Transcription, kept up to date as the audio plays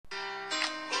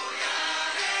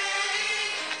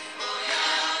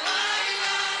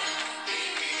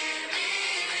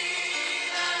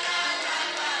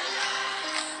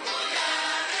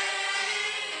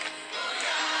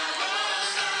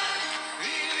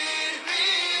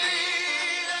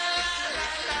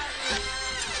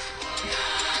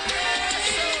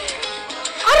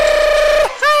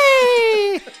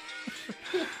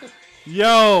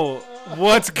Yo,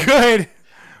 what's good?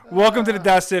 Welcome to the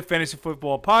That's It Fantasy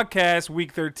Football Podcast,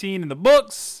 Week 13 in the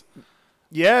books.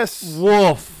 Yes.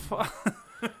 Wolf.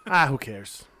 Who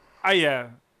cares? I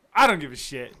don't give a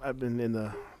shit. I've been in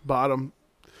the bottom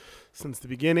since the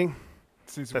beginning.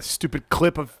 Since That stupid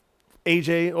clip of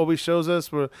AJ always shows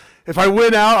us where if I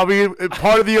win out, I'll be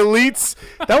part of the elites.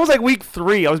 That was like week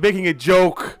 3. I was making a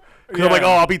joke. Because I'm like,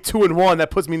 I'll be 2-1.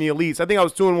 That puts me in the elites. I think I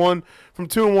was 2-1 from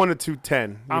 2-1 to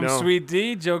 2-10. I'm Sweet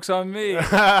D. Joke's on me.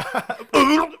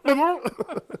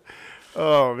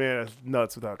 Oh man, that's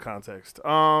nuts without context.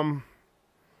 Yeah,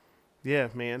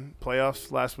 man.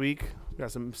 Playoffs last week.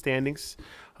 Got some standings,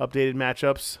 updated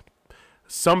matchups.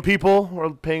 Some people are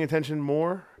paying attention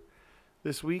more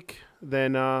this week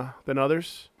than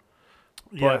others.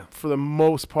 But for the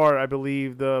most part, I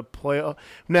believe the playoff.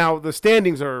 Now the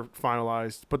standings are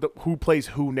finalized, but who plays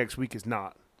who next week is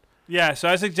not. Yeah, so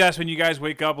I suggest when you guys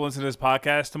wake up and listen to this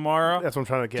podcast tomorrow, That's what I'm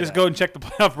trying to get. just at. go and check the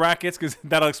playoff brackets because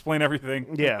that'll explain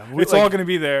everything. Yeah, It's all going to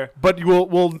be there. But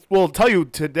we'll tell you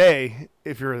today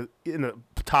if you're in the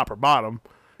top or bottom.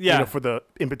 Yeah. You know, for the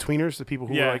in-betweeners, the people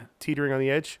who are like teetering on the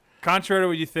edge. Contrary to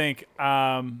what you think,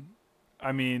 I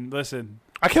mean, listen.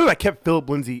 I kept Philip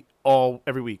Lindsay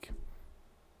every week.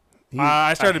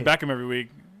 I started Beckham every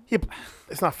week. Yeah, but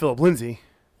it's not Philip Lindsay.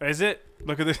 Is it?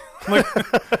 Look at this.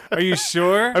 Are you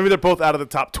sure? I mean, they're both out of the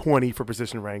top 20 for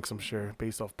position ranks, I'm sure,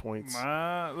 based off points.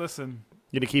 Listen.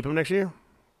 You gonna keep him next year?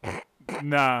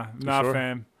 Nah, not sure?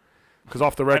 fan. Because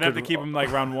off the record, I'd have to keep him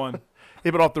like round 1.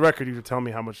 Yeah, but off the record, you could tell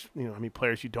me how many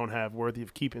players you don't have worthy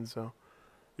of keeping. So,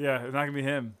 yeah, it's not gonna be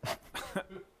him.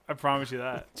 I promise you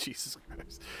that. Jesus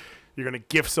Christ, you're gonna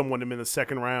gift someone him in the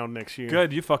second round next year.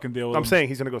 Good, you fucking deal with him. I'm saying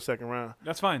he's gonna go second round.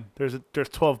 That's fine. There's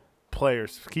 12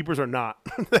 players. Keepers are not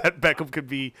that Beckham could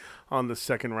be on the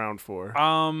second round for.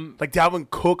 Like Dalvin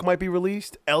Cook might be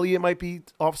released. Elliott might be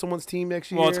off someone's team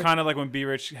next year. Well, it's kind of like when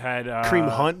B-Rich had Kareem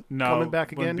Hunt coming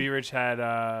back again. When B-Rich had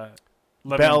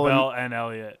Le'Veon Bell and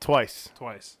Elliott twice.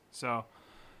 So,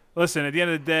 listen. At the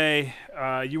end of the day,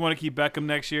 you want to keep Beckham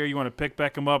next year. You want to pick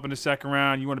Beckham up in the second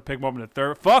round. You want to pick him up in the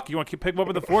third. Fuck, you want to pick him up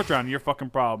in the fourth round. Your fucking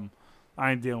problem.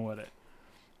 I ain't dealing with it.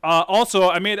 Also,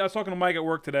 I was talking to Mike at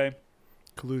work today.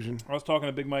 Collusion. I was talking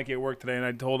to Big Mikey at work today, and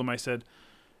I told him, I said,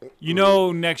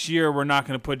 next year we're not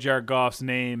going to put Jared Goff's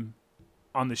name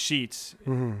on the sheets.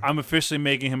 Mm-hmm. I'm officially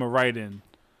making him a write-in.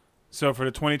 So for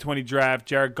the 2020 draft,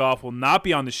 Jared Goff will not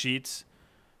be on the sheets.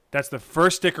 That's the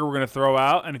first sticker we're going to throw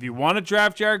out. And if you want to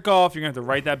draft Jared Goff, you're going to have to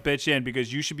write that bitch in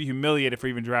because you should be humiliated for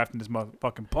even drafting this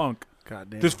motherfucking punk.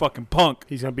 God damn. This fucking punk.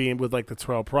 He's going to be in with like the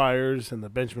Terrell Pryors and the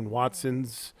Benjamin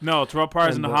Watsons. No, Terrell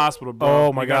Pryor's in the hospital, bro.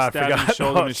 Oh, my God. Stabbed in the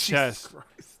shoulder and his Jesus chest.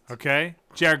 Christ. Okay?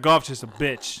 Jared Goff's just a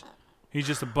bitch. He's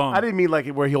just a bum. I didn't mean like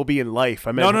where he'll be in life.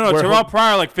 I meant No. Terrell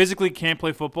Pryor physically can't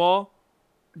play football.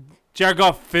 Jared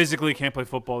Goff physically can't play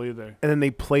football either. And then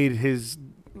they played his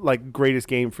greatest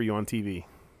game for you on TV.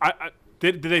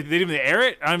 Did they even air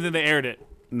it? I don't even think they aired it.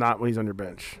 Not when he's on your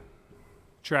bench.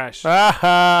 Trash.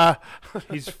 Ah.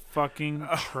 He's fucking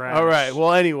trash. All right.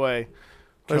 Well, anyway,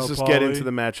 let's just get Pauly. into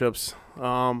the matchups.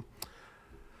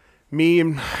 Me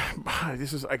and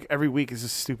this is like every week is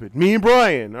just stupid. Me and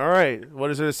Brian. All right. What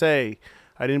is there to say?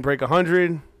 I didn't break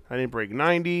 100. I didn't break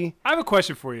 90. I have a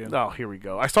question for you. Oh, here we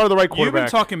go. I started the right quarterback.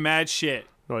 You've been talking mad shit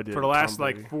No, I didn't. for the last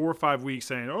Tom Brady. 4 or 5 weeks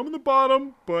saying, I'm in the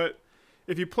bottom, but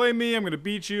if you play me, I'm going to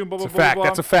beat you, and blah, blah, It's a blah, fact. blah.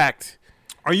 That's a fact.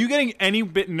 Are you getting any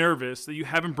bit nervous that you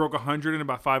haven't broke 100 in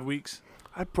about 5 weeks?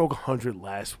 I broke 100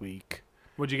 last week.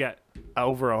 What'd you get?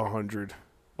 Over 100.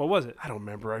 What was it? I don't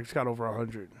remember. I just got over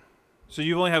 100. So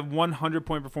you've only had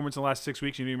 100-point performance in the last 6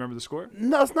 weeks, and you don't remember the score?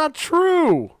 No, it's not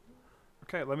true.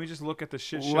 Okay, let me just look at the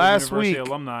shit show Last University week.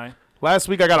 alumni. Last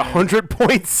week I got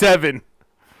 100.7.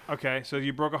 Okay, so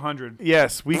you broke 100.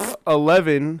 Yes, week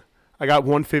 11 I got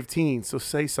 115. So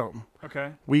say something.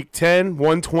 Okay. Week 10,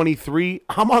 123.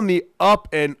 I'm on the up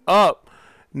and up.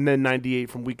 And then 98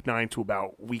 from week 9 to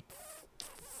about week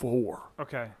 4.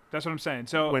 Okay, that's what I'm saying.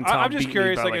 So When Tom I'm just beat me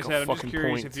curious, by like I like a said, I'm just fucking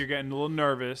curious point. if you're getting a little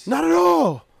nervous. Not at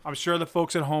all. I'm sure the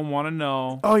folks at home want to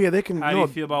know. Oh yeah, they can. How do you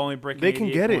feel about only breaking They can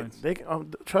 88 get points? it. They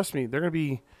can, trust me. They're gonna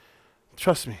be.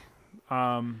 Trust me.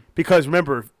 Because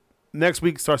remember, next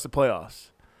week starts the playoffs.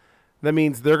 That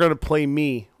means they're gonna play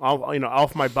me.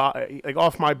 Off my bye.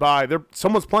 Off my bye.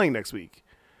 Someone's playing next week.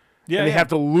 yeah, And they have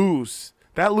to lose.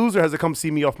 That loser has to come see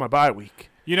me off my bye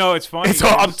week. it's funny. And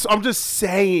so I'm just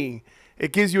saying,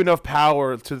 it gives you enough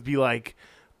power to be like,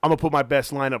 I'm going to put my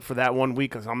best lineup for that 1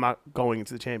 week because I'm not going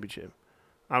into the championship.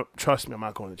 Trust me, I'm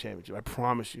not going to the championship. I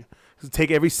promise you. Just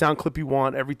take every sound clip you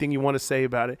want, everything you want to say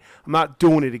about it. I'm not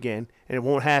doing it again, and it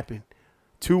won't happen.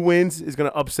 2 wins is gonna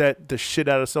upset the shit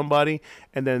out of somebody,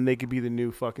 and then they could be the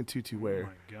new fucking tutu Oh wearer.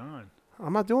 my god!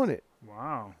 I'm not doing it.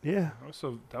 Wow. Yeah.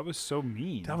 That was so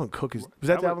mean. Dalvin Cook is. Was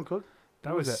that That Dalvin Cook? That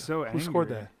Who was that? so angry. Who scored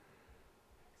that? That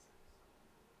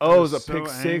Oh, it was was a so pick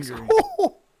 6. angry.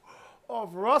 Off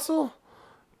Russell.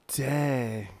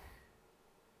 Dang.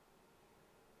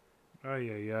 Ay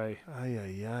ay ay. Ay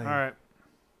ay ay. All right.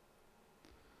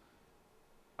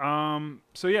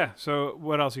 So yeah. So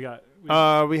what else you got?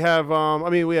 We have.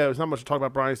 There's not much to talk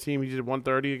about Brian's team. He did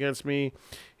 130 against me.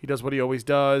 He does what he always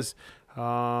does.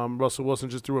 Russell Wilson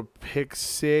just threw a pick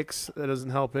 6. That doesn't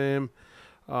help him.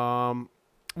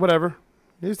 Whatever.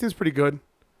 His team's pretty good.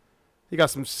 He got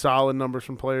some solid numbers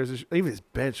from players. Even his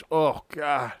bench. Oh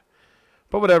god.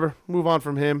 But whatever. Move on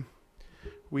from him.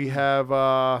 We have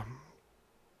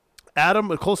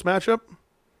Adam, a close matchup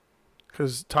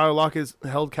because Tyler Lockett is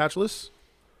held catchless.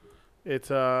 It's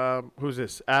who's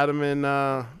this? Adam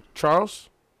and Charles.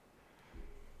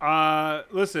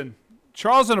 Listen,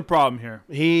 Charles in a problem here.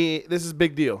 This is a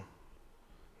big deal.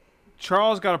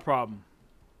 Charles got a problem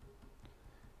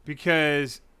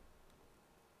because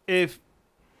if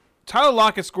Tyler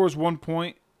Lockett scores 1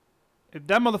 point, if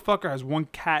that motherfucker has 1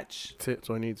 catch, That's it. That's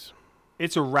all he needs.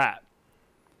 it's a wrap.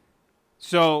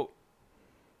 So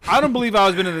I don't believe I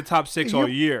was been in the top 6 all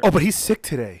year. Oh, but he's sick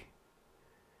today.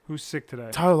 Who's sick today?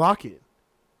 Tyler Lockett.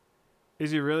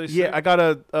 Is he really sick? Yeah, I got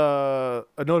a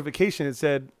notification. It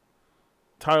said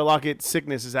Tyler Lockett's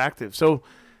sickness is active. So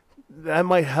that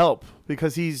might help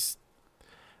because he's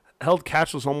held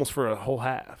catchless almost for a whole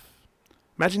half.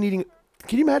 Can you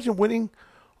imagine winning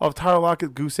off Tyler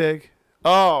Lockett goose egg?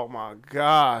 Oh my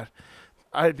god.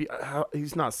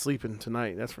 He's not sleeping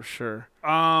tonight, that's for sure.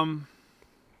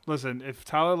 Listen, if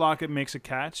Tyler Lockett makes a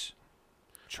catch,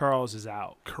 Charles is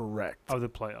out Correct. of the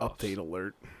playoffs. Update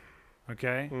alert.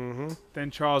 Okay? Mm-hmm. Then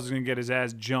Charles is going to get his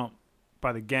ass jumped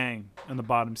by the gang in the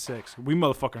bottom 6. We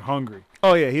motherfucking hungry.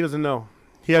 Oh yeah, he doesn't know.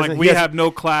 He hasn't. Like, we have no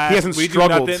class. he hasn't we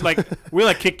struggled. Do nothing. Like, we're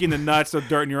like kicking the nuts, so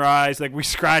dirt in your eyes. Like, we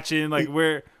scratching. Like,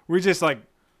 we're just like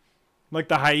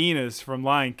the hyenas from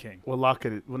Lion King. What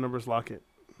Lockett? What number is Lockett?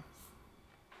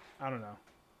 I don't know.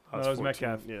 Oh, No, it's that was 14.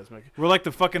 Metcalf. Yeah, it's Metcalf. We're like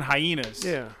the fucking hyenas.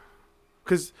 Yeah.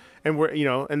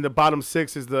 And the bottom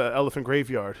 6 is the elephant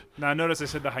graveyard. Now, notice I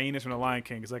said the hyenas from the Lion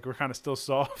King because, like, we're kind of still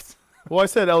soft. Well, I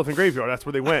said elephant graveyard. That's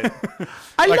where they went.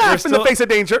 I Like, laugh in the we're face of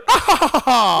danger.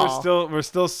 We're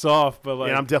still soft, but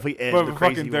like, Yeah, I'm definitely Ed, we're the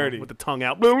crazy fucking one dirty. with the tongue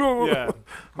out. yeah, we're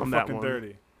I'm that fucking one.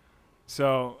 dirty.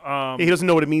 So, He doesn't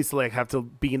know what it means to like have to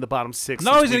be in the bottom 6.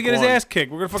 no, since he's gonna week get his 1. ass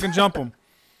kicked. We're gonna fucking jump him.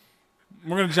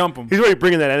 We're gonna jump him. He's already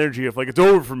bringing that energy of like it's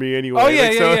over for me anyway. Oh yeah,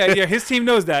 Like, so- yeah. His team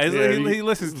knows that. He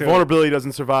listens to it. vulnerability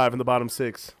doesn't survive in the bottom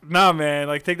 6. Nah, man.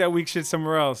 Like, take that weak shit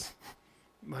somewhere else.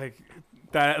 Like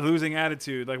that losing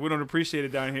attitude. Like, we don't appreciate it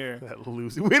down here. That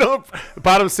losing, we don't. The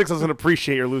bottom 6 doesn't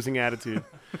appreciate your losing attitude.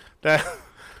 That,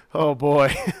 oh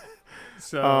boy.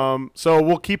 So,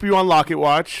 we'll keep you on Lockett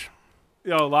watch.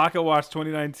 yo, Lockett Watch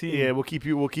 2019. Yeah, we'll keep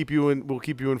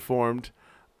you informed.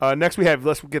 Next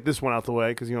let's get this one out the way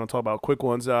because you want to talk about quick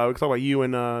ones. We can talk about you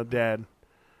and Dad.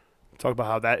 Talk about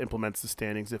how that implements the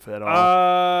standings, if at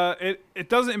all. It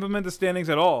doesn't implement the standings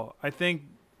at all. I think.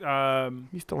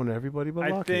 He's throwing to everybody but I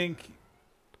Lockett. think.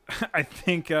 I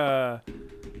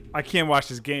can't watch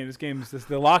this game.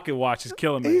 The Lockett Watch is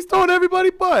killing me. He's throwing to everybody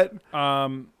but.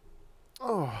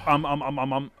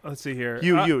 Let's see here.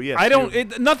 Yes. I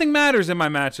don't. Nothing matters in my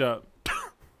matchup.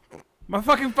 My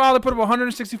fucking father put up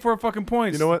 164 fucking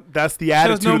points. You know what? That's the Shows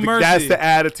attitude. no That's mercy. the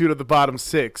attitude of the bottom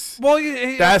 6. Well,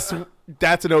 That's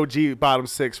an OG bottom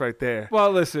 6 right there.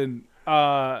 well. Listen, he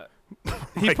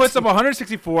Right. puts up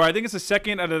 164. I think it's the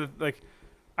second out of like.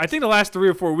 I think the last 3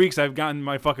 or 4 weeks I've gotten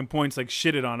my fucking points like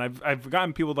shitted on. I've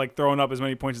gotten people like throwing up as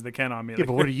many points as they can on me. Yeah, Like,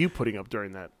 but what are you putting up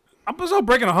during that? I'm still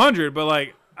breaking 100, but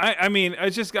like I mean,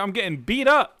 it's just I'm getting beat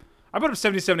up. I put up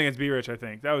 77 against B Rich. I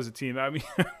think that was a team. I mean,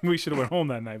 we should have went home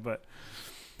that night, but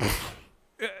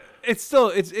it's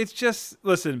just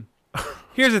listen.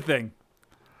 Here's the thing.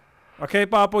 Okay,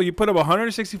 Papo, you put up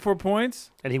 164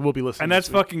 points, And he will be listening. and that's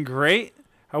this week. fucking great.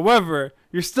 However,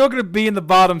 you're still gonna be in the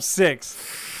bottom 6,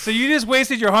 so you just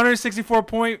wasted your 164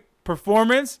 point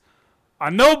performance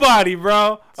on nobody,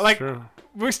 bro. Like True.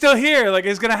 we're still here. Like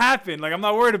it's gonna happen. Like I'm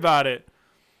not worried about it.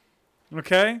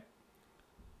 Okay.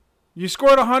 You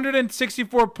scored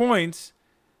 164 points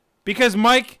because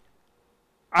Mike.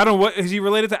 I don't know what is he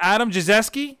related to Adam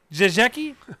Jezecki?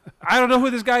 I don't know who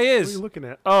this guy What are is. you looking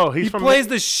at? Oh, He plays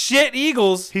the shit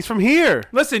Eagles. He's from here.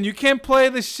 Listen, you can't play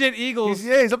the shit Eagles.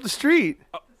 He's up the street.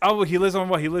 Oh, he lives on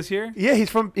what? He lives here? Yeah,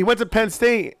 he went to Penn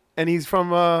State and he's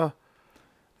from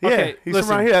Okay, he's listen.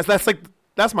 from around here.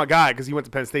 That's my guy because he went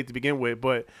to Penn State to begin with,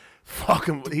 but Fuck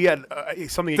him. He had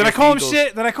something. Did I against call him the Eagles.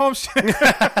 shit? Did I call him shit?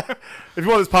 If you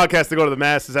want this podcast to go to the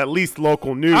masses, at least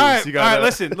local news. All right, you gotta,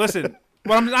 listen.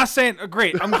 Well, I'm not saying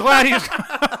great. I'm glad he's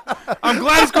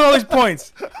scored all these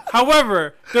points.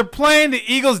 However, they're playing the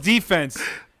Eagles defense.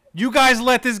 You guys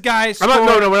let this guy score.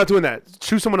 No, we're not doing that.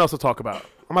 Choose someone else to talk about.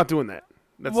 I'm not doing that.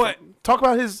 What? Talk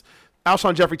about his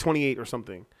Alshon Jeffrey 28 or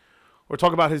something, or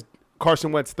talk about his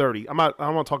Carson Wentz 30. I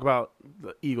don't want to talk about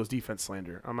the Eagles defense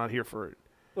slander. I'm not here for it.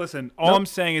 Listen, all I'm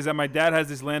saying is that my dad has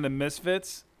this land of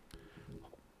misfits.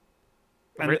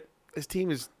 And His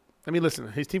team is. I mean,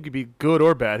 listen. His team could be good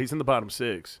or bad. He's in the bottom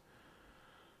 6.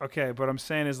 okay, but I'm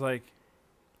saying is like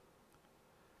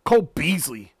Cole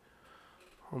Beasley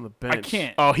on the bench. I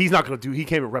can't. Oh, he's not going to do. He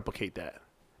can't even replicate that.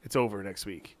 It's over next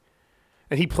week,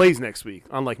 and he plays next week.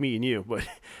 Unlike me and you, but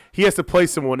he has to play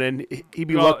someone, and he'd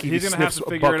be lucky if he he's gonna have sniffs to a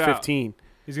figure it buck out. 15.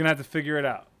 he's gonna have to figure it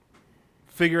out.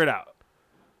 Figure it out.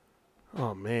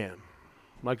 Oh man,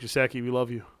 Mike Gesicki, we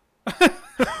love you.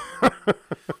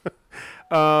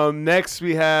 Next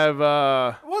we have.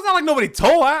 Well, it's not like nobody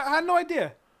told. I had no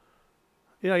idea.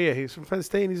 Yeah, he's from Penn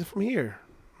State and he's from here.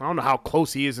 I don't know how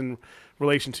close he is in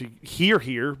relation to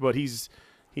here, but he's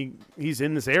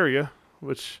in this area,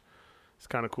 which is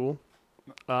kind of cool.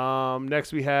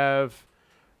 Next we have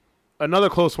another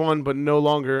close one, but no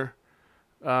longer.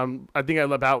 I think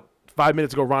about 5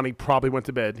 minutes ago, Ronnie probably went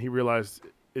to bed. He realized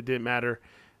it didn't matter.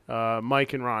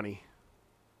 Mike and Ronnie.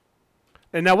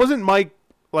 And now wasn't Mike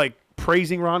like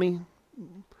praising Ronnie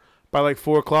by like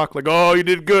 4 o'clock? Like, oh, you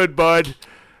did good, bud.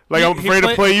 Like, I'm afraid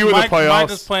to play you in the playoffs. Mike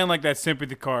was playing like that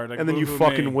sympathy card. Like, and then you boo-hoo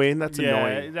fucking me. win? That's yeah,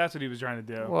 annoying. that's what he was trying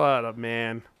to do. What a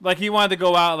man. Like, he wanted to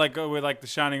go out like with like the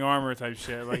shining armor type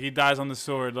shit. Like, he dies on the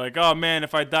sword. Like, oh man,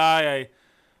 if I die,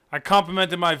 I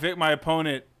complimented my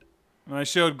opponent, and I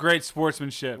showed great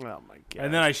sportsmanship. Oh my god.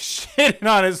 And then I shit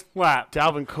on his lap.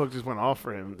 Dalvin Cook just went off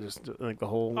for him, just like the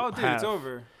whole. Oh, dude, half. it's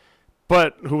over.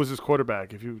 But who was his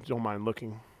quarterback? If you don't mind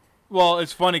looking. Well,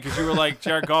 it's funny because you were like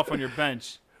Jared Goff on your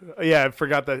bench. Yeah, I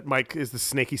forgot that Mike is the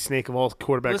snaky snake of all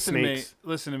quarterback snakes.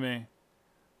 Listen to me.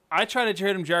 I tried to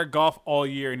trade him Jared Goff all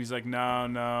year, and he's like,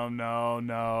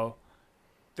 no.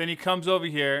 Then he comes over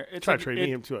here. It's Tried like, trading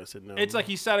him too. I said no. It's like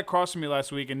he sat across from me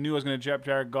last week and knew I was going to draft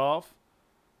Jared Goff.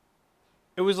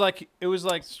 It was like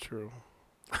It's true.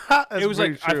 it was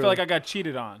like I felt like I got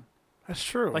cheated on. That's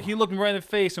true. Like he looked me right in the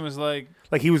face and was like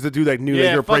he was the dude that knew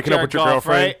that you were fuck breaking up Jared with your Goff,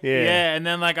 girlfriend. right? Yeah, and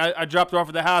then like I dropped her off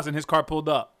at the house and his car pulled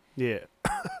up. Yeah.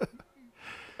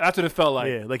 That's what it felt like.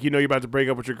 Yeah, like you're about to break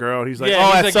up with your girl. He's like, Yeah, oh,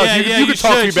 he's that like, sucks. yeah, you yeah, you you can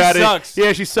talk to should. me She about sucks. it.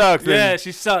 Yeah, she sucks. Yeah, Then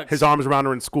she sucks. his arms around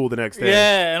her in school the next day.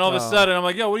 Yeah, and all of a sudden I'm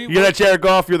like, yo, what are you? You're that Jared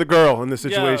Goff. You're the girl in this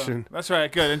situation. Yeah, that's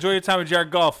right. Good. Enjoy your time with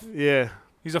Jared Goff. Yeah.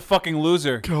 He's a fucking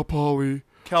loser. Cal Poly.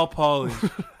 Cal Poly.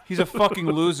 He's a fucking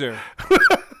loser.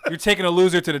 You're taking a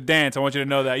loser to the dance. I want you to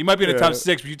know that. You might be in the top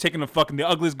 6, but you're taking the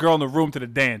ugliest girl in the room to the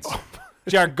dance.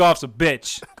 Jared Goff's a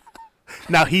bitch.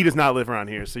 Now he does not live around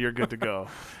here, so you're good to go.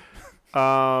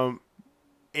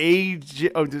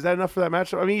 AJ. Oh, is that enough for that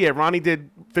matchup? I mean, yeah, Ronnie did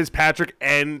Fitzpatrick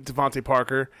and Devontae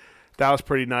Parker. That was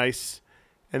pretty nice.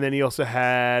 And then he also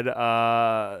had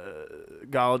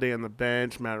Galladay on the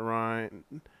bench, Matt Ryan.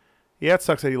 Yeah, it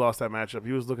sucks that he lost that matchup.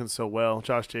 He was looking so well.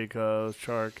 Josh Jacobs,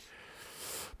 Chark.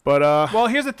 But well,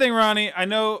 here's the thing, Ronnie. I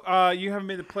know you haven't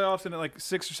made the playoffs in like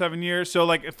 6 or 7 years. So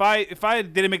like, if I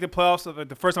didn't make the playoffs, like,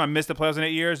 the first time I missed the playoffs in 8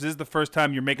 years, this is the first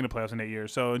time you're making the playoffs in 8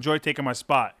 years. So enjoy taking my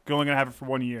spot. You're only gonna have it for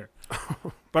 1 year.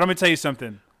 But I'm gonna tell you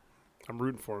something. I'm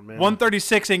rooting for him, man.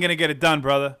 136 ain't gonna get it done,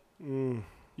 brother.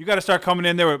 You got to start coming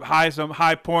in there with some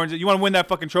high porns. You want to win that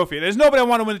fucking trophy. There's nobody I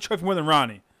want to win the trophy more than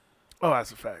Ronnie. Oh,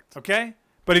 that's a fact. Okay?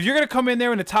 But if you're going to come in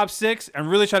there in the top 6 and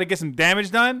really try to get some damage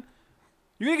done,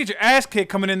 you're going to get your ass kicked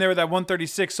coming in there with that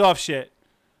 136 soft shit.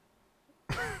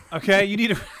 Okay? You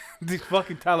need to – these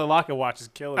fucking Tyler Lockett watch is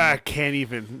killing me. I can't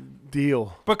even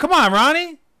deal. But come on,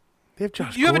 Ronnie. They have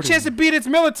Josh You have a Gordon. chance to beat it. It's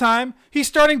Miller time. He's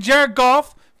starting Jared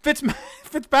Goff.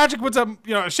 Fitzpatrick puts up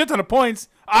a shit ton of points,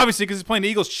 obviously, because he's playing the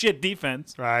Eagles' shit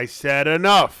defense. I said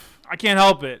enough. I can't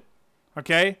help it.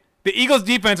 Okay? The Eagles'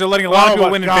 defense are letting a lot of people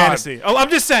win in fantasy. Oh,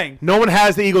 I'm just saying. No one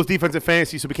has the Eagles' defense in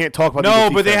fantasy, so we can't talk about the No,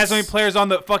 Eagles' but they defense. have so many players on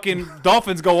the fucking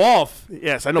Dolphins go off.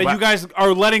 Yes, I know. That But you guys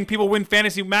are letting people win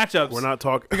fantasy matchups. we're not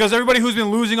talking. Because everybody who's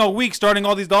been losing all week starting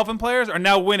all these Dolphin players are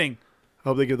now winning. I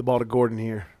hope they give the ball to Gordon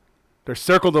here. They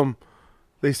circled him.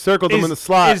 They circled him in the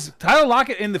slot. Is Tyler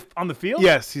Lockett on the field?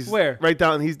 Yes, he's Where? right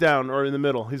down. He's down or in the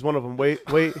middle. He's one of them. Wait,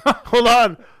 hold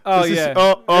on. Oh, This is- yeah.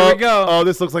 oh, There we go. Oh,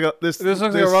 this looks like a this. This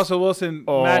looks like a Russell Wilson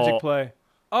Oh. magic play.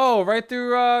 Oh, right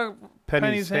through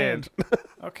Penny's hand.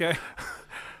 Okay.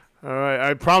 All right.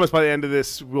 I promise by the end of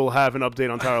this we'll have an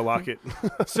update on Tyler Lockett.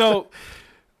 So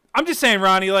I'm just saying,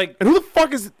 Ronnie. Like, And who the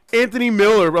fuck is Anthony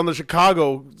Miller on the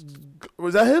Chicago?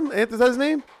 Was that him? Is that his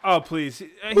name? oh please,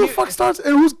 Who the fuck starts?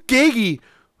 And who's Gagey?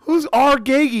 Who's R.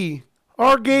 Gagey?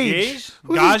 R. Gage? Gage?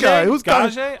 Who's Gage? this guy? Who's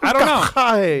Gage? Gage? I don't know.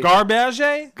 Guy? Garbage?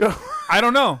 I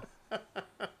don't know.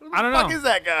 I don't know. Fuck is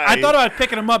that guy? I thought about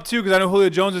picking him up too because I know Julio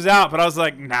Jones was out, but I was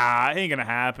like, nah, it ain't gonna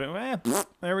happen.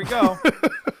 There we go.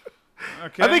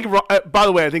 Okay. I think. By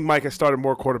the way, I think Mike has started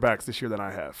more quarterbacks this year than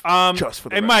I have. Just for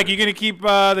the hey, record. Mike, you gonna keep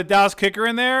the Dallas kicker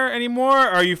in there anymore,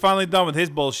 or are you finally done with his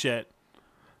bullshit?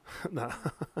 Nah.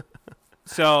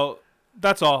 So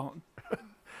that's all.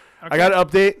 I got an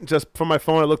update just from my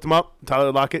phone. I looked him up.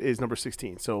 Tyler Lockett is number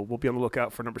 16, so we'll be on the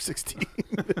lookout for number 16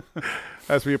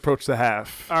 as we approach the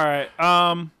half. All right.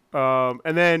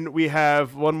 And then we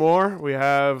have one more. We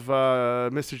have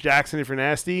Mr. Jackson if you're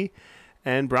nasty,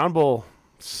 and Brown Bull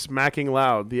smacking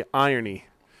loud. The irony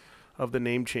of the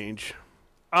name change.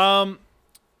 Well,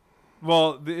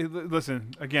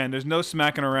 listen again. There's no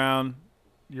smacking around.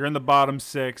 You're in the bottom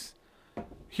 6.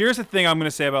 Here's the thing I'm going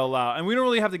to say about Lau, and we don't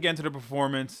really have to get into the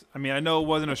performance. I mean, I know it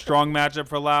wasn't a strong matchup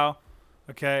for Lau,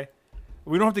 okay?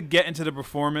 We don't have to get into the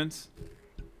performance,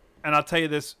 and I'll tell you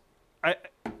this.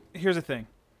 Here's the thing.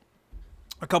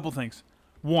 A couple things.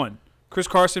 One, Chris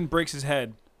Carson breaks his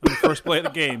head on the first play of the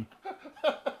game,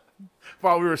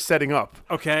 While we were setting up.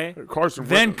 okay? Carson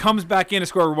Then comes back in to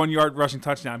score a 1-yard rushing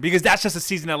touchdown because that's just a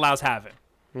season that Lau's having,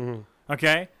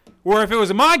 okay? Or if it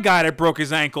was my guy that broke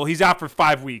his ankle, he's out for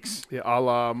 5 weeks. Yeah, a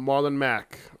la Marlon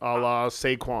Mack, a la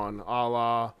Saquon, a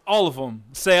la... All of them.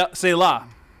 Say la.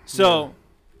 So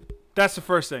that's the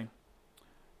first thing.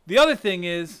 The other thing,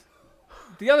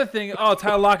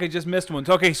 Tyler Lockett just missed one.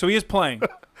 Okay, so he is playing.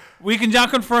 We can now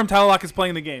confirm Tyler Lockett's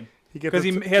playing the game because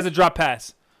he has a drop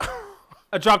pass.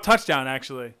 A drop touchdown,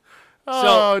 actually.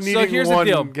 So here's the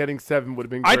deal. Getting 7 would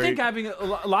have been great. I think having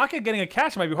Lockett getting a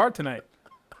catch might be hard tonight.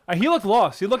 He looked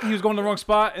lost. He looked like he was going to the wrong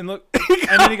spot, and then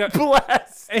he got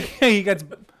blasted. he gets,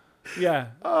 yeah.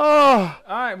 Oh.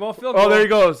 All right, well, field goal. Oh, there he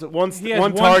goes. He has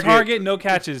one target, no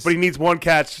catches. But he needs one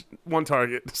catch, one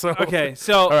target. So Okay,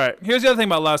 so all right. Here's the other thing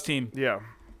about Lau's team. Yeah,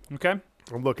 Okay,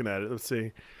 I'm looking at it. Let's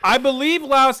see. I believe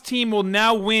Lau's team will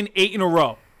now win 8 in a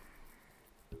row.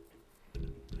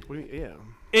 Yeah.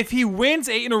 If he wins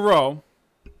 8 in a row,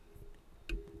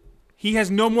 he has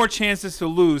no more chances to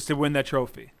lose to win that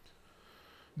trophy.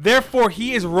 Therefore,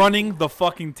 he is running the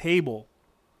fucking table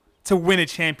to win a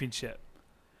championship.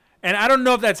 And I don't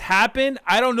know if that's happened.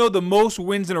 I don't know the most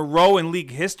wins in a row in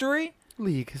league history.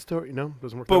 League history? No,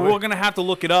 doesn't work. But that way. we're going to have to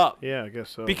look it up. Yeah, I guess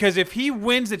so. Because if he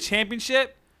wins the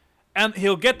championship, and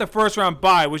he'll get the first round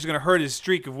bye, which is going to hurt his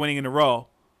streak of winning in a row.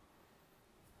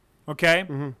 Okay?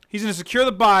 He's going to secure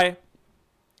the bye.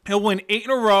 He'll win 8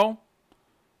 in a row.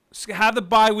 Have the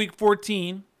bye week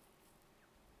 14.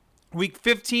 Week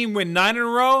 15, win 9 in a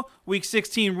row. Week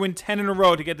 16, win 10 in a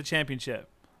row to get the championship.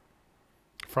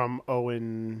 From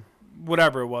Owen,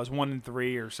 whatever it was, 1 and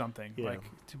 3 or something. Yeah.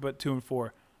 But 2 and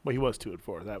 4. Well, he was 2 and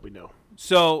 4. That we know.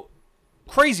 So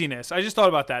craziness. I just thought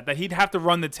about that he'd have to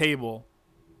run the table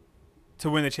to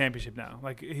win the championship now.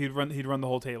 Like he'd run the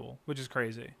whole table, which is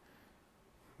crazy.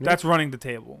 Yeah. That's running the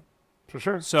table. For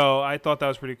sure. So I thought that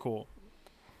was pretty cool.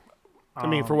 I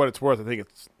mean, for what it's worth, I think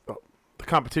it's the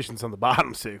competition's on the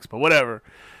bottom 6, but whatever.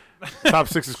 Top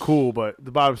 6 is cool, but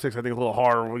the bottom 6 I think is a little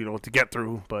harder, to get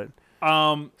through. But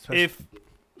if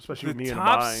especially the with me in a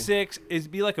top bye. 6 is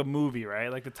be like a movie,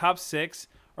 right? Like the top 6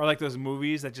 are like those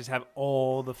movies that just have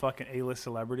all the fucking A-list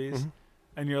celebrities,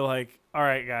 and you're like, all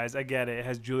right, guys, I get it. It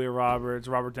has Julia Roberts,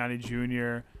 Robert Downey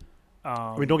Jr.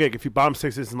 I mean, don't get if you bottom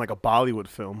 6 isn't like a Bollywood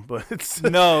film, but it's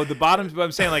no, the bottoms. But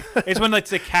I'm saying like it's when like,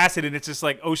 it's a cast and it's just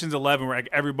like Ocean's 11 where like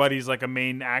everybody's like a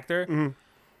main actor.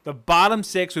 The bottom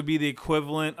 6 would be the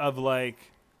equivalent of like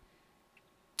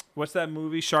what's that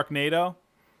movie Sharknado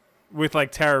with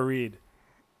like Tara Reid.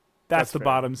 That's the fair.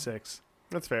 bottom 6.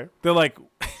 That's fair. They're like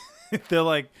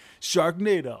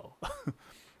Sharknado.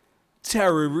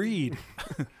 Tara Reid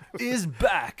is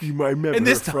back. You might remember And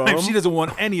this her time from? she doesn't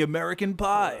want any American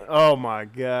Pie. Oh my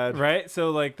god! Right? So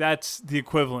like that's the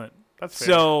equivalent. That's fair.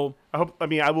 So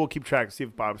I will keep track and see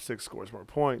if bottom 6 scores more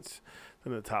points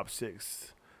than the top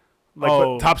 6.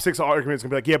 But top 6 arguments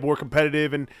gonna be like, yeah, but we're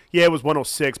competitive, and yeah, it was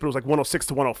 106, but it was like 106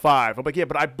 to 105. I'm like, yeah,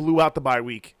 but I blew out the bye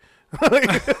week.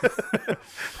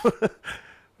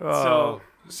 So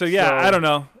yeah, I don't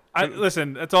know.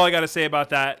 Listen, that's all I got to say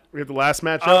about that. We have the last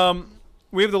matchup.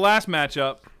 We have the last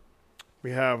matchup.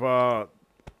 We have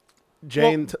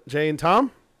Jay and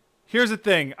Tom. Here's the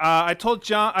thing. I told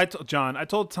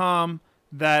Tom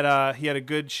that he had a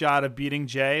good shot of beating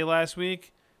Jay last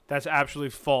week. That's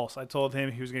absolutely false. I told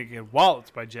him he was going to get wallets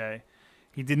by Jay.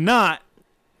 He did not.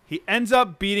 He ends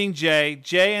up beating Jay.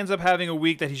 Jay ends up having a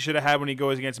week that he should have had when he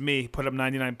goes against me. He put up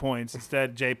 99 points.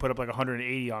 Instead, Jay put up like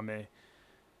 180 on me.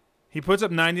 He puts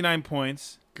up 99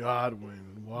 points.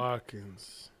 Godwin,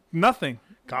 Watkins. Nothing.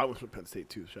 Godwin's from Penn State,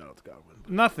 too. Shout out to Godwin.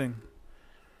 Nothing.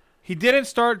 He didn't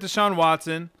start Deshaun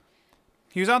Watson.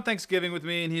 He was on Thanksgiving with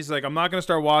me, and he's like, I'm not going to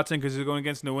start Watson because he's going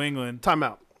against New England. Time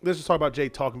out. Let's just talk about Jay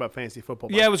talking about fantasy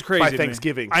football. Yeah, it was crazy. By to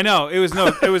Thanksgiving. Me. I know. It was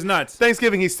nuts.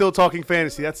 Thanksgiving, he's still talking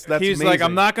fantasy. That's He's amazing. like,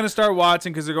 I'm not going to start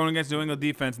Watson because they're going against New England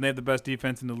defense, and they have the best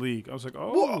defense in the league. I was like,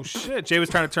 oh, Whoa. shit. Jay was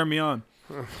trying to turn me on.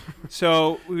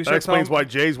 So we that explains why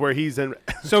Jay's where he's in.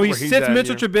 So he sits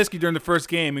Mitchell here. Trubisky during the first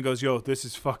game and goes, yo, this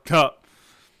is fucked up.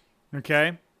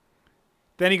 Okay?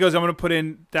 Then he goes, I'm going to put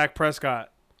in Dak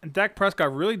Prescott. And Dak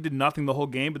Prescott really did nothing the whole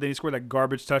game, but then he scored that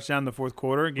garbage touchdown in the fourth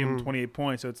quarter and gave him 28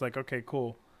 points. So it's like, okay,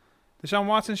 cool. Deshaun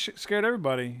Watson scared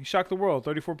everybody. He shocked the world.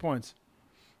 34 points.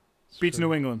 Beats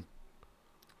New England.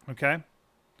 Okay?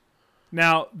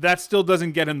 Now, that still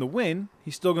doesn't get him the win.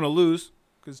 He's still going to lose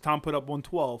because Tom put up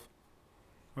 112.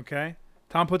 Okay?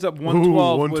 Tom puts up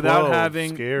 112, 112.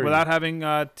 without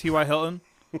having T.Y. Hilton.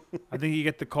 I think you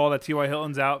get the call that T.Y.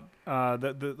 Hilton's out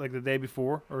the day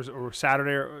before or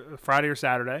Saturday or Friday or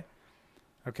Saturday.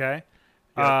 Okay?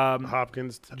 Yeah,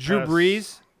 Hopkins. Drew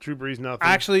Brees. Drew Brees, nothing.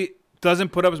 Actually doesn't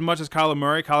put up as much as Kyler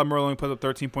Murray. Kyler Murray only put up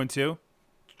 13.2.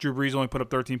 Drew Brees only put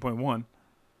up 13.1.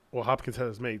 Well, Hopkins had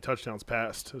as many touchdowns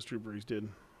passed as Drew Brees did.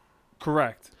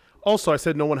 Correct. Also, I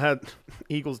said no one had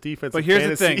Eagles defense. But here's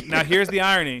the thing. Now, here's the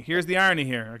irony. Here's the irony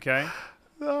here, okay?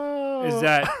 Is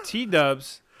that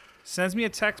T-Dubs sends me a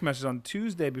text message on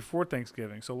Tuesday before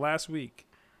Thanksgiving, so last week,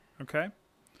 okay?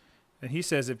 And he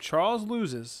says, if Charles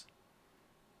loses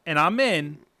and I'm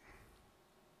in,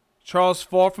 Charles'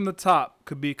 fall from the top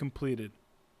could be completed.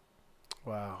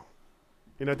 Wow.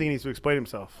 You know, I think he needs to explain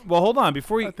himself. Well, hold on.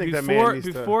 Before he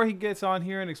gets on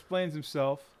here and explains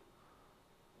himself.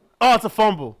 Oh, it's a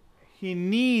fumble. He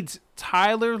needs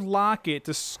Tyler Lockett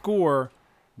to score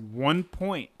 1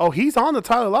 point. Oh, he's on the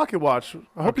Tyler Lockett watch.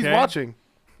 I hope he's watching.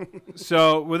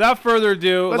 So, without further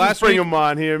ado, let's bring him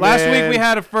on here, last week we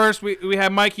had a first. We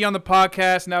had Mikey on the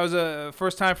podcast, and that was a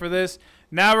first time for this.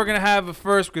 Now we're going to have a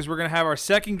first because we're going to have our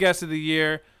second guest of the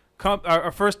year.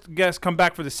 Our first guest come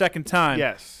back for the second time.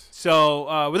 Yes.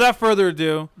 So, without further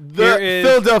ado, the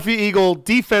Philadelphia Eagle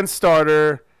defense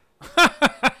starter.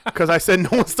 Because I said no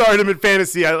one started him in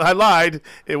fantasy. I lied.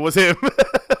 It was him.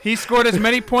 He scored as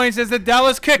many points as the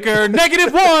Dallas kicker,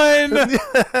 -1.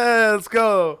 Let's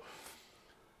go.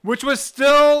 Which was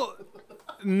still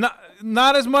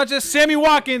not as much as Sammy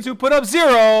Watkins, who put up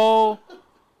 0.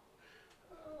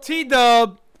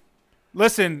 T-Dub,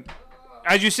 listen,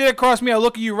 as you sit across me, I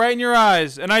look at you right in your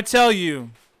eyes, and I tell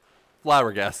you,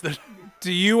 flabbergasted.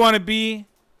 Do you want to be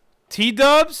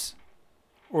T-Dubs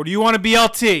or do you want to be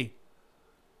LT?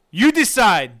 You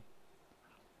decide.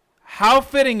 How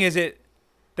fitting is it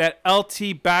that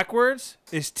LT backwards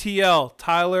is TL,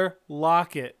 Tyler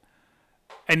Lockett,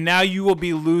 and now you will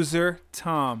be loser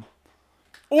Tom?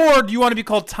 Or do you want to be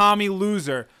called Tommy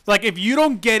Loser? Like, if you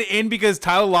don't get in because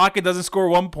Tyler Lockett doesn't score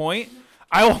 1 point,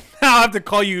 I will now have to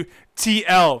call you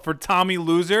TL for Tommy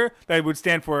Loser. That would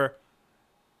stand for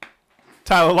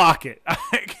Tyler Lockett.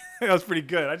 That was pretty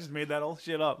good. I just made that whole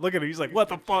shit up. Look at him. He's like, what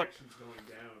the fuck?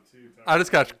 I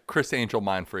just got Chris Angel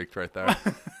mind freaked right there.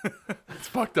 It's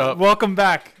fucked up. Welcome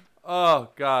back. Oh,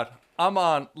 God. I'm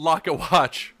on Lockett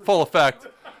Watch, full effect.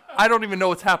 I don't even know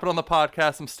what's happened on the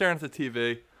podcast. I'm staring at the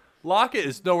TV. Lockett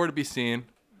is nowhere to be seen.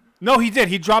 No, he did.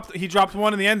 He dropped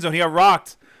one in the end zone. He got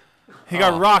rocked.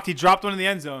 He dropped one in the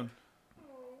end zone.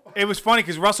 It was funny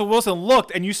because Russell Wilson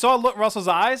looked, and you saw Russell's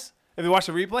eyes. If you watch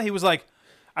the replay, he was like,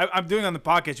 I'm doing it on the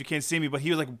podcast. You can't see me, but he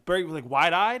was like very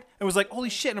wide-eyed and was like, holy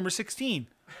shit, number 16.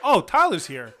 Oh, Tyler's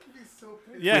here.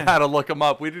 Yeah. We had to look him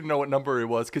up. We didn't know what number he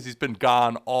was because he's been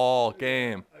gone all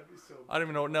game. I don't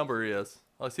even know what number he is.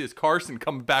 All I see is Carson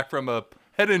coming back from a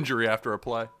head injury after a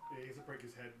play. Yeah, he has to break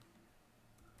his head.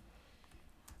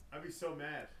 I'd be so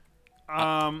mad. If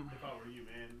I were you,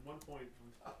 man. 1 point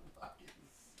from Lockett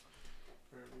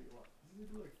is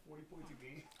like 40 points a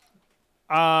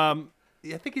game.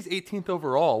 Yeah, I think he's 18th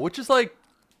overall, which is like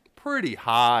pretty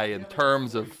high in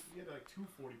terms of He had like 2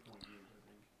 40-point games, I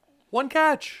think. one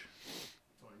catch.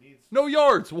 That's all he needs. No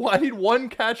yards. I need one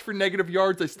catch for negative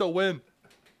yards. I still win.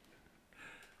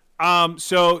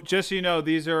 So just so you know,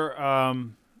 these are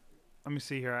let me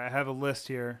see here. I have a list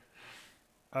here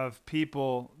of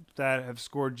people that have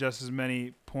scored just as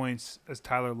many points as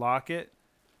Tyler Lockett.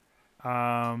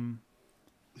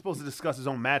 He's supposed to discuss his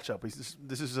own matchup.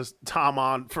 This is just Tom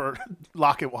on for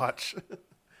Lockett Watch.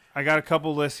 I got a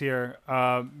couple lists here.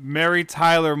 Mary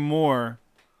Tyler Moore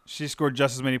She scored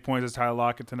just as many points as Tyler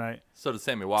Lockett tonight. So did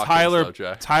Sammy Watkins, though,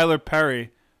 Jay. Tyler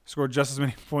Perry scored just as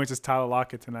many points as Tyler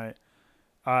Lockett tonight.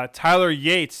 Tyler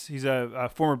Yates, he's a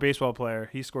former baseball player.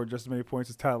 He scored just as many points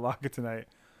as Tyler Lockett tonight.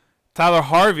 Tyler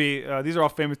Harvey, these are all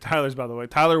famous Tylers, by the way.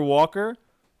 Tyler Walker,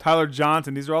 Tyler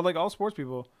Johnson, these are all sports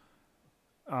people.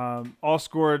 All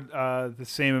scored the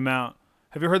same amount.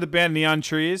 Have you heard the band Neon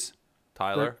Trees?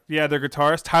 Tyler? Their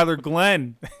guitarist. Tyler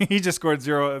Glenn, he just scored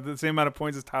the same amount of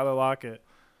points as Tyler Lockett.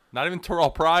 Not even Terrell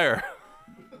Pryor.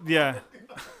 Yeah.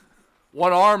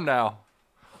 One arm now.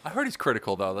 I heard he's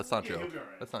critical, though. That's not joke.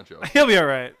 That's not joke. He'll be all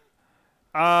right.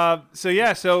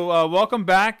 So welcome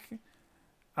back.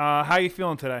 How you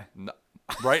feeling today? No,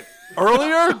 right?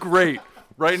 Earlier? Great.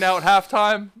 Right now at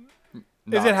halftime?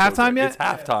 Is it halftime yet? It's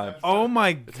halftime. Oh,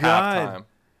 my It's God. halftime.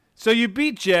 So you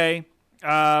beat Jay.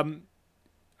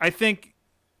 I think,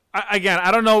 again,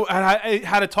 I don't know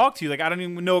how to talk to you. Like, I don't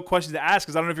even know what questions to ask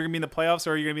because I don't know if you're going to be in the playoffs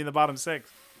or you're going to be in the bottom six.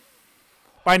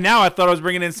 By now, I thought I was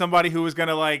bringing in somebody who was going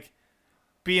to, like,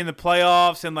 be in the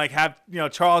playoffs and, like, have,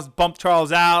 bump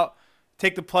Charles out,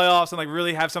 take the playoffs and, like,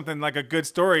 really have something like a good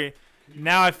story.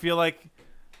 Now I feel like.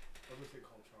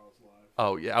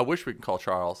 Oh, yeah. I wish we could call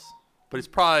Charles. But he's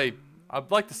probably. I'd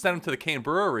like to send him to the Cane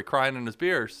Brewery crying in his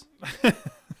beers.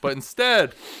 But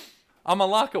instead, I'm on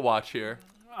Lockett watch here.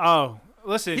 Oh,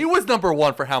 listen. He was number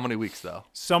one for how many weeks, though?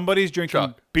 Somebody's drinking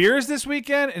Chuck. beers this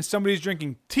weekend and somebody's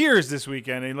drinking tears this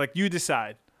weekend. And, like, you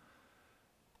decide.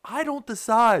 I don't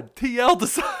decide. TL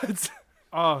decides.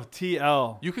 Oh,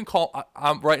 TL. You can call.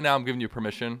 I'm right now. I'm giving you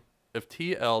permission. If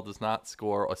TL does not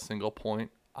score a single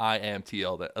point, I am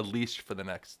TL at least for the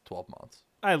next 12 months.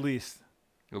 At least.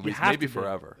 At least have maybe to be.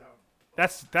 forever.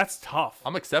 That's tough.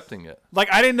 I'm accepting it.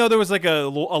 Like, I didn't know there was, like, a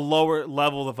lower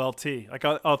level of LT. Like,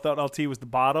 I thought LT was the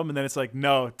bottom, and then it's like,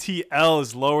 no, TL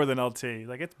is lower than LT.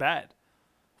 Like, it's bad.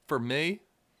 For me,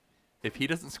 if he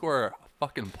doesn't score a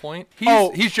fucking point,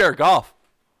 he's Jared Goff.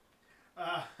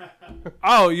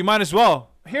 Oh, you might as well.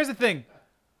 Here's the thing.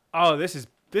 Oh, this is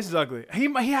ugly.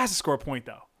 He has to score a point,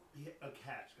 though. A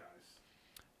catch, guys.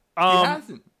 He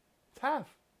hasn't. It's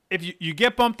half. If you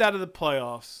get bumped out of the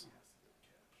playoffs,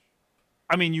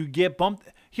 I mean, you get bumped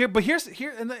here. But here.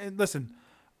 And listen,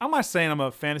 I'm not saying I'm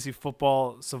a fantasy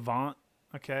football savant.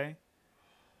 Okay,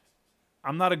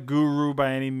 I'm not a guru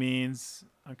by any means.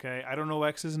 Okay, I don't know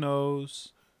X's and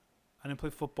O's. I didn't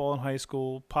play football in high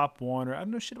school. Pop Warner. I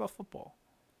don't know shit about football.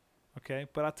 Okay,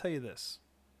 but I'll tell you this: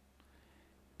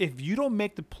 if you don't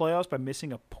make the playoffs by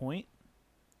missing a point,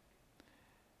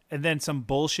 and then some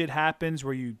bullshit happens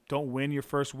where you don't win your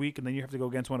first week and then you have to go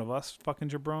against one of us fucking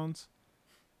jabrones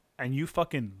and you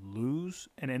fucking lose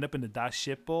and end up in the Das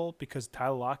Shit Bowl because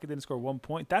Tyler Lockett didn't score 1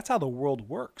 point, that's how the world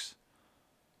works.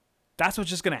 That's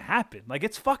what's just going to happen. Like,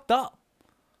 it's fucked up.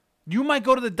 You might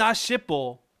go to the Das Shit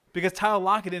Bowl because Tyler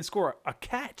Lockett didn't score a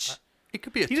catch. It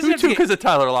could be a He doesn't have to 2-2 get- because of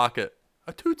Tyler Lockett.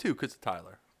 A 2-2 because of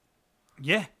Tyler.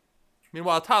 Yeah.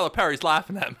 Meanwhile, Tyler Perry's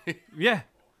laughing at me. Yeah.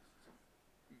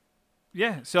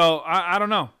 Yeah. So, I don't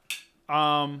know.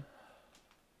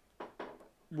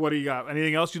 What do you got?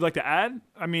 Anything else you'd like to add?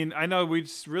 I mean, I know we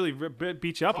just really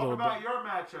beat you up a little bit. your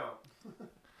matchup.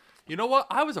 You know what?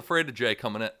 I was afraid of Jay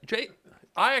coming in. Jay,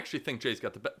 I actually think Jay's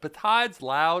got the best. Besides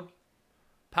Loud,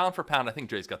 pound for pound, I think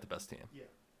Jay's got the best team. Yeah.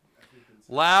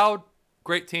 Loud,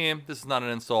 great team. This is not an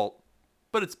insult,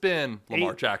 but it's been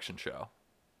Lamar 8 Jackson show.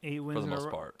 8 wins for the in a most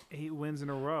row. part. 8 wins in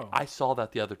a row. I saw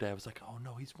that the other day. I was like, oh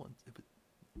no, he's won.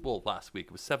 Well, last week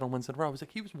it was 7 wins in a row. I was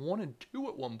like, he was 1-2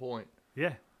 at one point.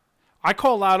 Yeah. I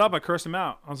called Loud up. I cursed him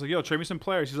out. I was like, yo, trade me some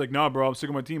players. He's like, no, bro, I'm sick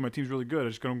of my team. My team's really good. I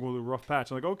just going to go through a rough patch.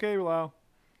 I'm like, okay, Loud.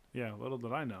 Yeah, little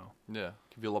did I know. Yeah,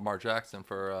 give you Lamar Jackson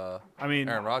for I mean,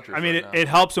 Aaron Rodgers. I mean, right now. it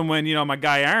helps him when, my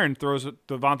guy Aaron throws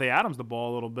Devontae Adams the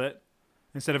ball a little bit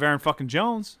instead of Aaron fucking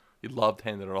Jones. He loved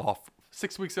handing it off.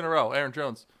 6 weeks in a row. Aaron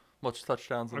Jones, much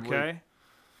touchdowns in the league.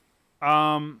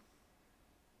 Okay.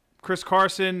 Chris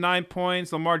Carson, 9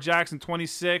 points. Lamar Jackson,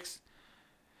 26.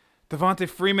 Devontae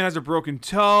Freeman has a broken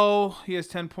toe. He has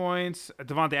 10 points.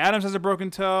 Devontae Adams has a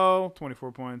broken toe.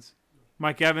 24 points.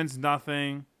 Mike Evans,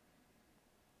 nothing.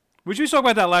 We talked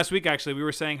about that last week, actually. We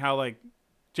were saying how, like,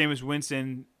 Jameis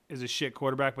Winston is a shit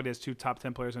quarterback, but he has 2 top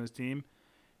 10 players on his team.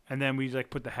 And then we, like,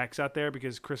 put the hex out there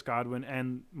because Chris Godwin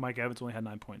and Mike Evans only had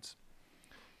 9 points.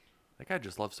 That guy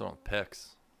just loves throwing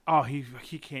picks. Oh, he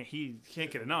can't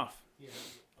get enough.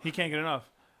 He can't get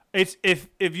enough. It's if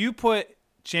you put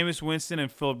Jameis Winston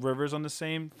and Phillip Rivers on the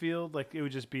same field, like, it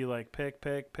would just be like pick.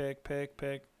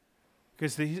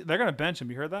 Because they're gonna bench him.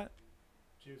 You heard that?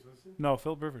 James Winston? No,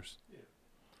 Phillip Rivers.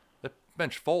 They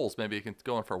bench Foles. Maybe he can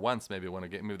go in for Wentz. Maybe win a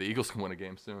game. Maybe the Eagles can win a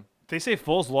game soon. They say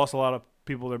Foles lost a lot of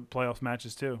people their playoff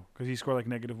matches too because he scored like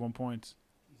 -1 points.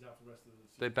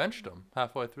 They benched him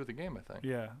halfway through the game, I think.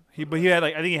 Yeah. But he had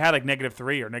like, I think he had like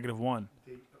 -3 or -1.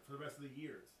 For the rest of the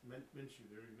year, Minshew,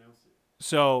 they already announced it.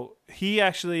 So he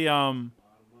actually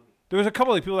there was a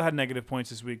couple of people that had negative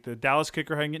points this week. The Dallas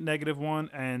kicker had -1,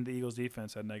 and the Eagles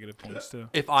defense had negative points too.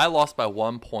 If I lost by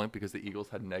 1 point because the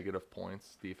Eagles had negative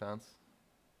points defense,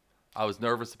 I was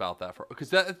nervous about that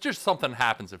because that just something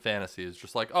happens in fantasy. It's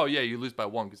just like, oh yeah, you lose by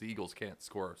 1 because the Eagles can't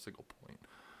score a single point.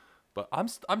 But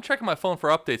I'm checking my phone for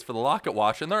updates for the Lockett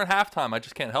Watch, and they're at halftime. I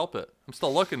just can't help it. I'm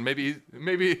still looking. Maybe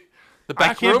the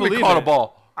back room he caught a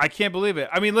ball. I can't believe it.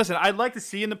 I mean, listen, I'd like to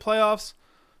see you in the playoffs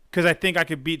because I think I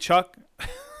could beat Chuck.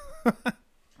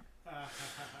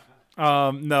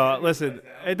 No, listen,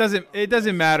 it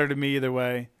doesn't matter to me either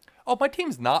way. Oh, my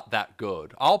team's not that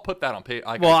good. I'll put that on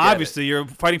paper. Well, obviously, you're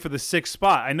fighting for the 6th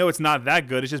spot. I know it's not that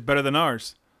good. It's just better than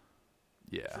ours.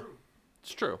 Yeah,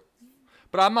 it's true.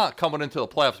 But I'm not coming into the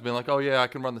playoffs being like, oh, yeah, I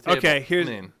can run the table.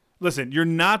 Okay, listen, you're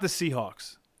not the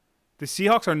Seahawks. The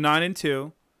Seahawks are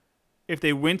 9-2. If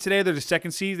they win today, they're the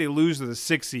 2nd seed. They lose, they're the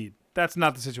 6th seed. That's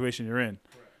not the situation you're in.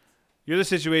 Correct. You're the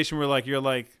situation where you're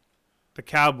like the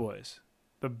Cowboys,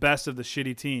 the best of the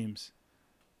shitty teams.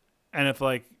 And if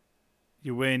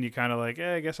you win, you kind of like,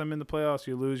 I guess I'm in the playoffs.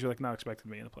 You lose, you're like not expected to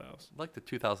be in the playoffs. I like the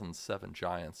 2007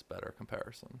 Giants better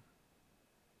comparison.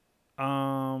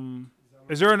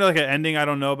 Is there an ending I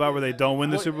don't know about where they don't win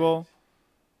the Super Bowl?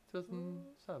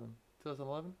 2007,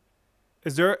 2011.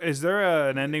 Is there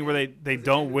an ending where they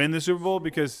don't win the Super Bowl?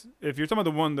 Because if you're talking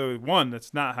about the one,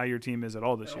 that's not how your team is at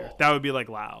all this year. That would be like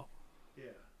Lau. Yeah,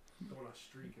 going on a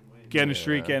streak and winning. Getting a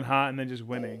streak, getting hot, and then just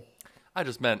winning. I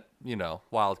just meant,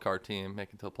 wild card team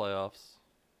making to the playoffs.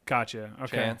 Gotcha.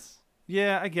 Okay. Chance.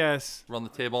 Yeah, I guess. Run the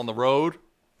table on the road.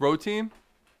 Road team.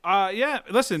 Yeah.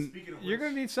 Listen, you're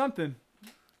gonna need something.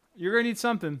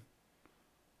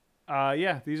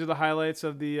 Yeah, these are the highlights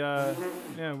of the.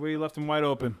 We left them wide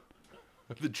open.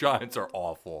 The Giants are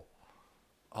awful.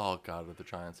 Oh, God, are the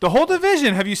Giants. The whole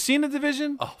division. Have you seen the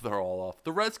division? Oh, they're all off.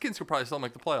 The Redskins could probably still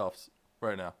make the playoffs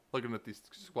right now, looking at these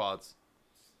squads.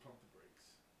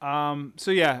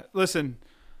 So, yeah, listen.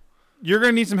 You're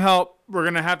going to need some help. We're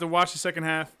going to have to watch the second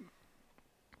half.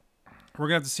 We're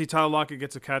going to have to see Tyler Lockett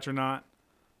gets a catch or not.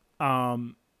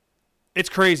 It's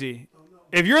crazy.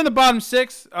 If you're in the bottom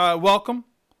 6, welcome.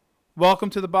 Welcome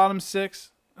to the bottom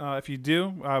 6. If you do,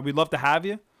 we'd love to have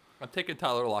you. I'm taking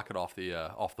Tyler Lockett off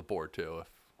the board too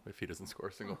if he doesn't score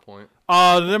a single point.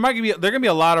 There gonna be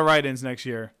a lot of write-ins next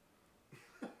year.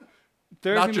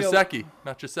 Not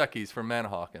Jasecki's from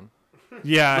Manahawkin.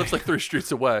 Yeah, lives like 3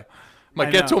 streets away.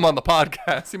 Might get to him on the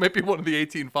podcast. He might be one of the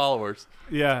 18 followers.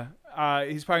 Yeah,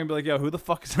 he's probably gonna be like, "Yo, who the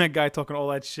fuck is that guy talking all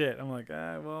that shit?" I'm like,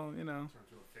 well,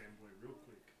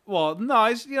 Well, no,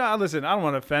 listen, I don't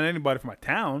want to offend anybody from my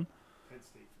town.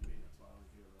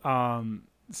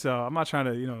 So I'm not trying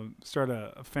to, start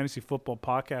a fantasy football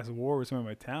podcast war with someone in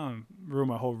my town, ruin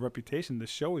my whole reputation, the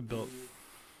show we built.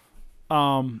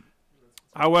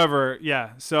 However,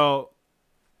 yeah. So,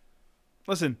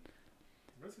 listen.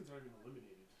 The Redskins aren't even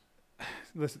eliminated.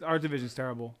 Listen, our division's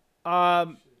terrible. I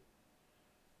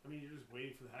mean, you're just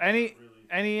waiting for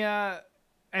the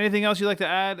anything else you'd like to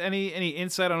add? Any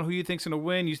insight on who you think's gonna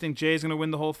win? You think Jay's gonna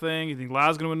win the whole thing? You think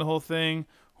Lau's gonna win the whole thing?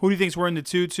 Who do you think's wearing the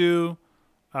 2-2?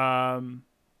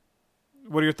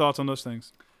 What are your thoughts on those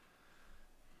things?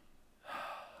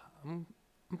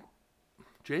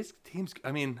 Jay's team's.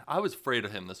 I mean, I was afraid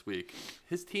of him this week.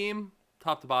 His team,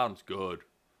 top to bottom's good.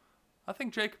 I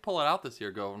think Jay could pull it out this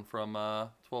year, going from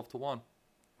 12-1.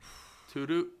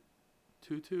 2-2.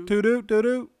 2-2. 2-2.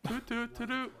 2-2. 2-2.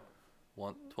 2-2.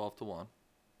 12-1. 12-1.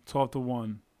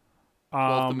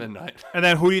 12 to midnight. And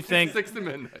then who do you think? 6 to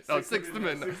midnight. Oh, 6 to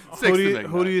midnight.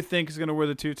 Who do you think is going to wear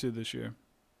the 2-2 this year?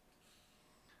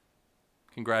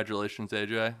 Congratulations,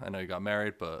 AJ. I know you got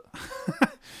married, but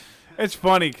it's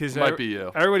funny because might be you.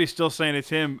 Everybody's still saying it's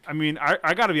him. I mean,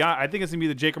 I got to be honest. I think it's going to be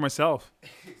the Jake or myself.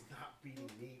 It's not beating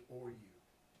me or you.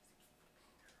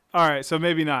 All right, so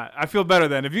maybe not. I feel better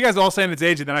then. If you guys are all saying it's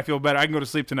AJ, then I feel better. I can go to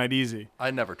sleep tonight easy.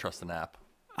 I never trust an app.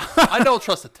 I don't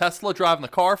trust a Tesla driving the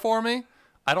car for me.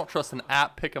 I don't trust an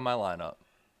app picking my lineup.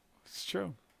 It's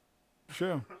true.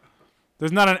 True.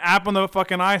 There's not an app on the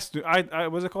fucking what's it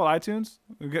called? iTunes?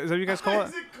 Is that what you guys call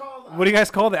it? What do you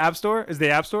guys call it? The App Store? Is the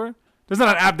App Store? There's not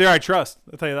an app there I trust.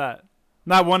 I'll tell you that.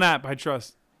 Not one app I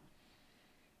trust.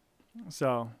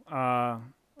 So,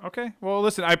 okay. Well,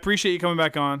 listen, I appreciate you coming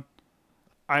back on.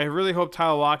 I really hope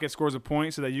Tyler Lockett scores a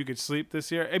point so that you could sleep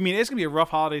this year. I mean, it's going to be a rough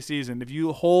holiday season. If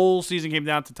you whole season came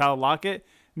down to Tyler Lockett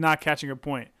not catching a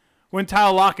point. When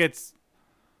Tyler Lockett's,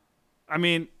 I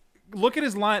mean, look at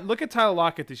his line. Look at Tyler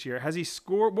Lockett this year. Has he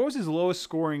scored? What was his lowest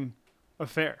scoring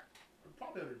affair?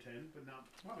 probably under 10, but not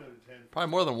probably under 10. Probably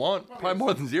more than one. Probably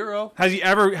more than 0. Has he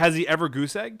ever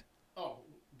goose egged? Oh,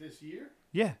 this year?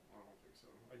 Yeah. I don't think so.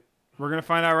 We're gonna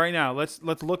find out right now. Let's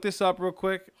look this up real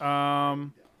quick.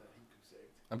 I'm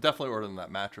definitely ordering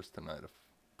that mattress tonight if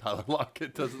Tyler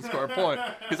Lockett doesn't score a point,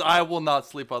 because I will not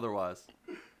sleep otherwise.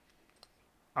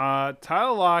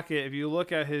 Tyler Lockett, if you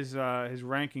look at his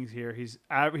rankings here, he's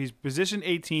position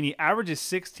 18. He averages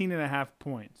 16.5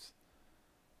 points.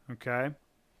 Okay,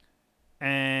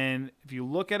 and if you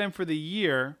look at him for the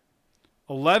year,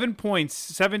 11 points,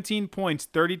 17 points,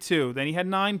 32. Then he had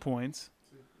 9 points.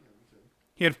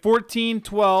 He had 14,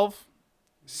 12,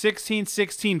 16,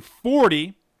 16,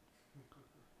 40.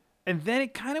 And then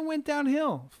it kind of went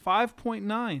downhill.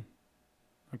 5.9.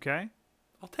 Okay?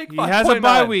 I'll take 5.9. He has a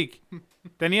bye week.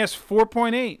 Then he has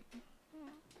 4.8.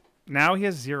 Now he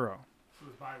has 0. So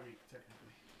it's bye week,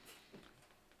 technically.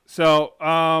 So,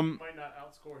 Might not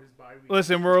outscore his bye week.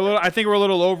 listen, I think we're a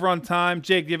little over on time.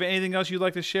 Jake, do you have anything else you'd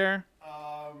like to share?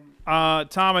 Tom,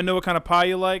 I know what kind of pie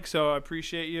you like, so I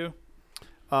appreciate you.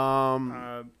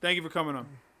 Thank you for coming on.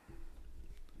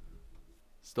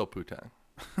 Still Putang.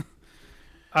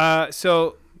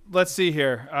 So let's see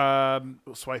here.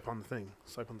 Swipe on the thing.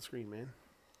 Swipe on the screen, man.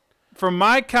 From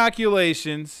my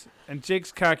calculations and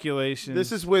Jake's calculations,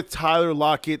 This is with Tyler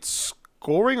Lockett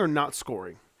scoring or not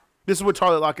scoring? This is with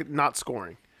Tyler Lockett not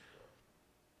scoring.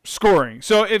 scoring.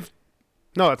 So if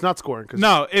No, it's not scoring.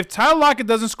 if Tyler Lockett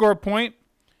doesn't score a point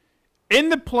in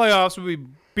the playoffs, would be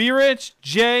B-Rich,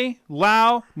 Jay,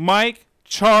 Lau, Mike,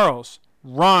 Charles,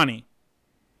 Ronnie.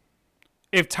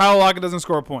 If Tyler Lockett doesn't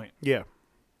score a point, Yeah.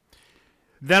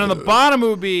 then on the bottom it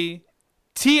would be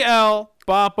TL,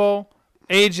 Boppo,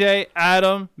 AJ,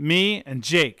 Adam, me, and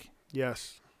Jake.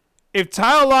 Yes. If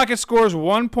Tyler Lockett scores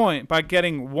 1 point by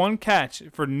getting 1 catch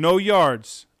for no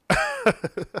yards,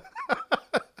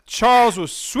 Charles will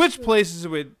switch places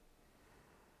with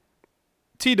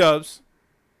T-Dubs,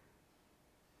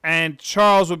 and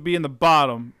Charles would be in the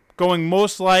bottom, going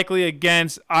most likely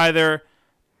against either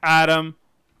Adam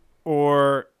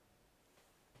or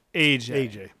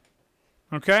AJ.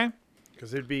 Okay?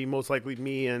 Because it'd be most likely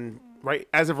me and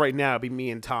as of right now, it'd be me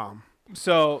and Tom.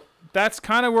 So that's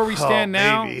kind of where we stand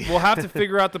now. baby. We'll have to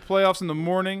figure out the playoffs in the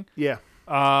morning. Yeah.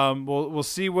 We'll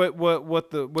see what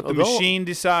the they'll- machine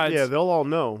decides. Yeah, they'll all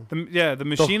know. The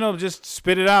machine will just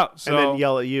spit it out. So And then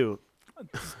yell at you.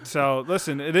 So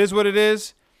listen, it is what it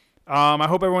is. I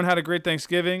hope everyone had a great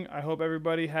Thanksgiving. I hope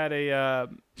everybody had a.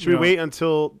 Should we wait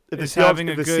until if the is having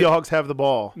a good- Seahawks have the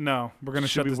ball? No, we're gonna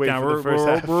Should shut we this wait down. for the We're, first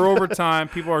we're, half? we're over time.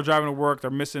 People are driving to work.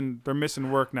 They're missing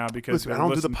work now because Listen, I they're don't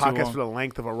do the listening too podcast long. for the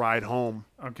length of a ride home.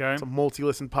 Okay, It's a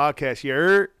multi-listen podcast. You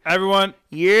heard? everyone. I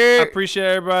Yeah. appreciate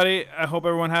everybody. I hope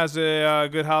everyone has a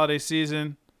good holiday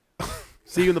season.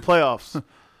 See you in the playoffs.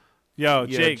 Yo,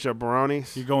 Yeah, Jake,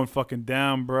 jabronis. you're going fucking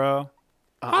down, bro.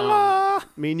 Holla!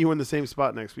 Me and you in the same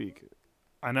spot next week.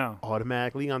 I know.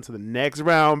 Automatically on to the next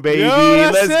round, baby. Yo,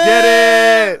 that's Let's get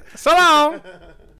it. So long.